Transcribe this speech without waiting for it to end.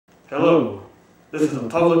Hello, this is a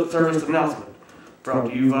public service announcement brought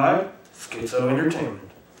to you by Skitzo Entertainment.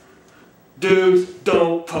 Dudes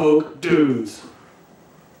don't poke dudes.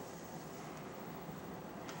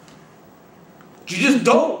 You just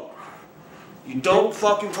don't. You don't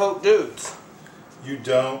fucking poke dudes. You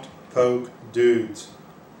don't poke dudes.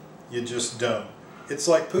 You just don't. It's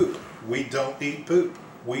like poop. We don't eat poop.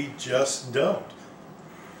 We just don't.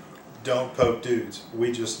 Don't poke dudes.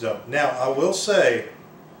 We just don't. Now, I will say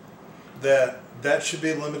that should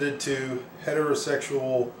be limited to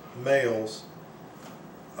heterosexual males,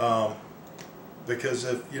 because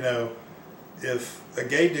if a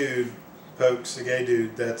gay dude pokes a gay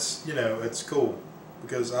dude, that's, it's cool,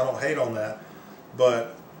 because I don't hate on that.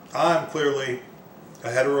 But I'm clearly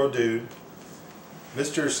a hetero dude.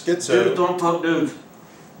 Mr. Skitzo. Dudes don't poke dudes.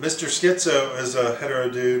 Mr. Skitzo is a hetero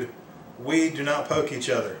dude. We do not poke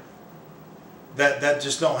each other. That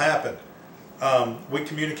just don't happen. We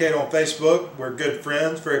communicate on Facebook. We're good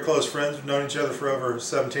friends, very close friends. We've known each other for over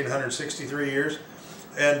 1,763 years.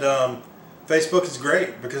 And Facebook is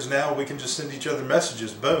great because now we can just send each other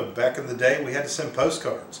messages. Boom. Back in the day, we had to send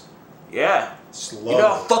postcards. Yeah. Slow. You know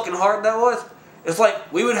how fucking hard that was? It's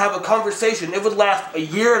like we would have a conversation. It would last a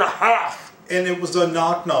year and a half. And it was a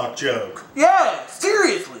knock-knock joke. Yeah,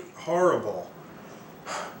 seriously. Horrible.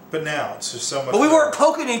 But now it's just so much. But we weren't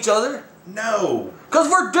poking each other. No. Because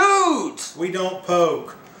we're dudes. We don't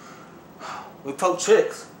poke. We poke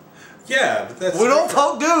chicks. Yeah, but that's we don't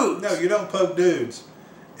poke dudes. No, you don't poke dudes.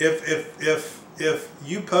 If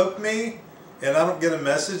you poke me and I don't get a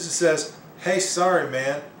message that says, "Hey, sorry,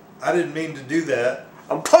 man, I didn't mean to do that.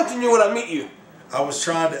 I'm punching you when I meet you. I was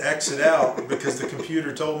trying to exit out because the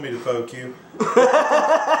computer told me to poke you."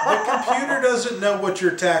 The computer doesn't know what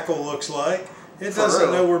your tackle looks like. It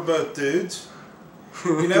doesn't know we're both dudes.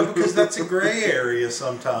 Because that's a gray area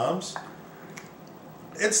sometimes.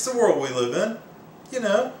 It's the world we live in,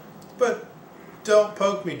 But don't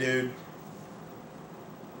poke me, dude.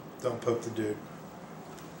 Don't poke the dude.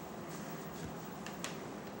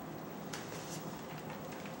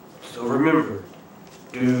 So remember,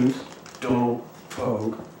 dudes don't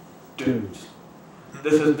poke dudes.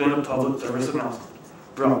 This has been a public service announcement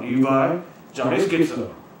brought to you by Johnny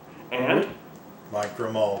Skitzo and Mike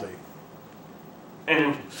Grimaldi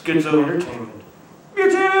and Skitzo Entertainment.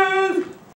 Bitches!